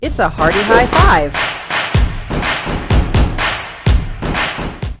It's a Hardie High Five.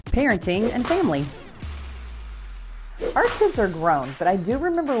 Parenting and family. Our kids are grown, but I do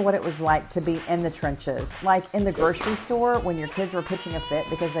remember what it was like to be in the trenches, like in the grocery store when your kids were pitching a fit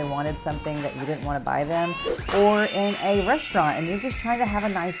because they wanted something that you didn't want to buy them, or in a restaurant and you're just trying to have a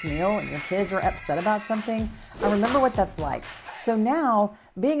nice meal and your kids are upset about something. I remember what that's like. So now,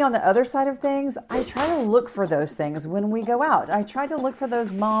 being on the other side of things, I try to look for those things when we go out. I try to look for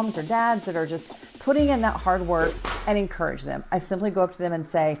those moms or dads that are just putting in that hard work and encourage them. I simply go up to them and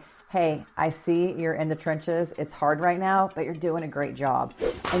say, hey, I see you're in the trenches. It's hard right now, but you're doing a great job.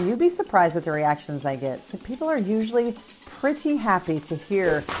 And you'd be surprised at the reactions I get. So people are usually pretty happy to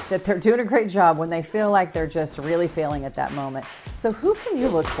hear that they're doing a great job when they feel like they're just really failing at that moment. So who can you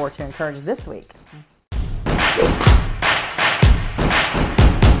look for to encourage this week?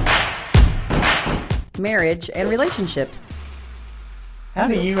 Marriage and relationships. How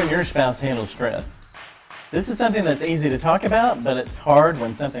do you and your spouse handle stress? This is something that's easy to talk about, but it's hard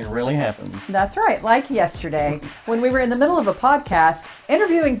when something really happens. That's right. Like yesterday, when we were in the middle of a podcast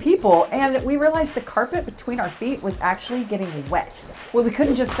interviewing people and we realized the carpet between our feet was actually getting wet. Well, we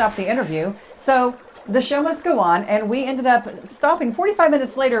couldn't just stop the interview. So the show must go on, and we ended up stopping 45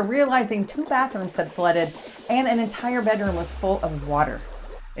 minutes later, realizing 2 bathrooms had flooded and an entire bedroom was full of water.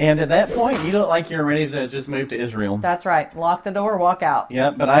 And at that point, you look like you're ready to just move to Israel. That's right. Lock the door, walk out.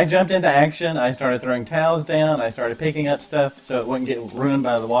 Yep, but I jumped into action. I started throwing towels down. I started picking up stuff so it wouldn't get ruined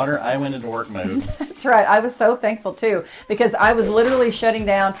by the water. I went into work mode. That's right. I was so thankful, too, because I was literally shutting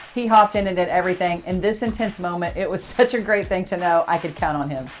down. He hopped in and did everything. In this intense moment, it was such a great thing to know I could count on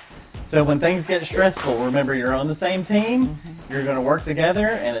him. So when things get stressful, remember you're on the same team. Mm-hmm. You're going to work together,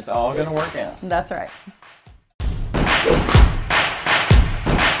 and it's all going to work out. That's right.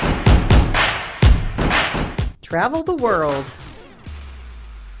 Travel the world.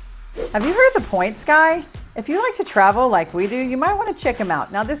 Have you heard of the points guy? If you like to travel like we do, you might want to check him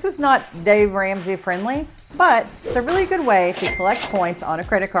out. Now, this is not Dave Ramsey friendly, but it's a really good way to collect points on a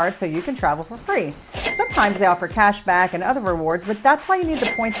credit card so you can travel for free. Sometimes they offer cash back and other rewards, but that's why you need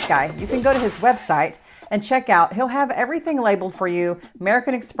the points guy. You can go to his website and check out. He'll have everything labeled for you.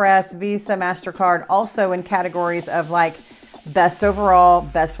 American Express, Visa, MasterCard, also in categories of like best overall,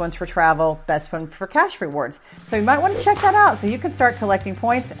 best ones for travel, best one for cash rewards. So you might want to check that out so you can start collecting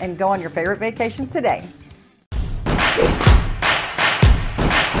points and go on your favorite vacations today.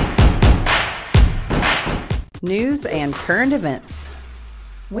 News and current events.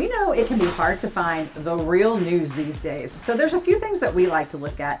 We know it can be hard to find the real news these days. So there's a few things that we like to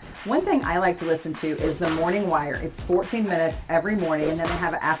look at. One thing I like to listen to is the Morning Wire. It's 14 minutes every morning, and then they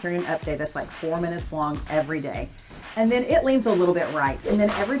have an afternoon update that's like 4 minutes long every day. And then it leans a little bit right. And then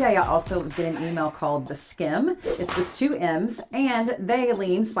every day I also get an email called The Skim. It's with 2 M's, and they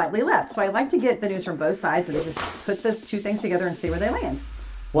lean slightly left. So I like to get the news from both sides and just put the two things together and see where they land.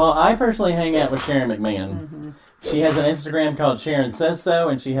 Well, I personally hang out with Sharon McMahon. Mm-hmm. She has an Instagram called Sharon Says So,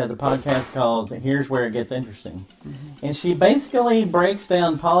 and she has a podcast called Here's Where It Gets Interesting. Mm-hmm. And she basically breaks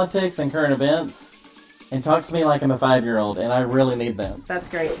down politics and current events and talks to me like I'm a 5-year-old, and I really need that. That's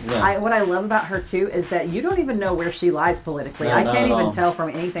great. Yeah. What I love about her, too, is that you don't even know where she lies politically. No, I can't even all. tell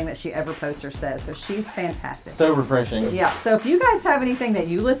from anything that she ever posts or says. So she's fantastic. So refreshing. Yeah. So if you guys have anything that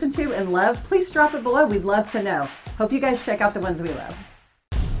you listen to and love, please drop it below. We'd love to know. Hope you guys check out the ones we love.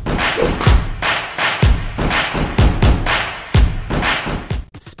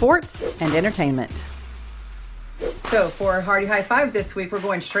 Sports and entertainment. So for Hardie High Five this week, we're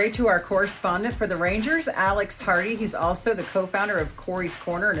going straight to our correspondent for the Rangers, Alex Hardie. He's also the co-founder of Corey's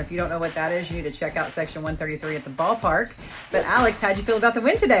Corner, and if you don't know what that is, you need to check out section 133 at the ballpark. But Alex, how'd you feel about the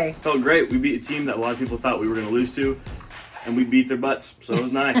win today? Felt great. We beat a team that a lot of people thought we were going to lose to, and we beat their butts, so it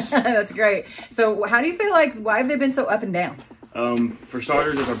was nice. That's great. So how do you feel like, why have they been so up and down? For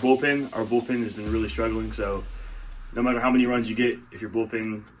starters, it's our bullpen. Our bullpen has been really struggling, so no matter how many runs you get, if your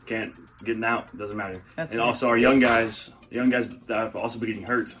bullpen can't get an out, it doesn't matter. That's and right. Also our young guys that have also been getting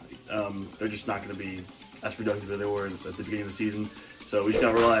hurt, they're just not going to be as productive as they were at the beginning of the season. So we just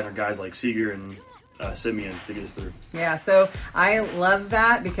got to rely on our guys like Seager and Simeon to get us through. Yeah, so I love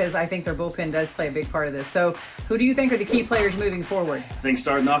that because I think their bullpen does play a big part of this. So who do you think are the key players moving forward? I think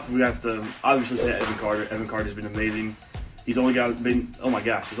starting off, we have to obviously say Evan Carter. Evan Carter's been amazing. he's only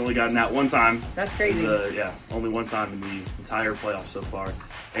gotten out one time. That's crazy. Only one time in the entire playoffs so far.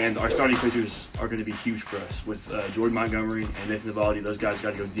 And our starting pitchers are going to be huge for us with Jordan Montgomery and Nathan Eovaldi. Those guys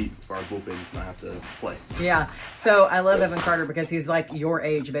got to go deep for our bullpen to not have to play. Yeah. So I love Evan Carter because he's like your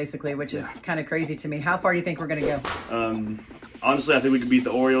age, basically, which is kind of crazy to me. How far do you think we're going to go? Honestly, I think we could beat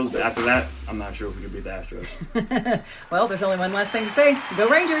the Orioles. But after that, I'm not sure if we could beat the Astros. Well, there's only one last thing to say. Go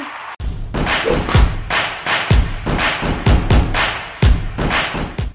Rangers!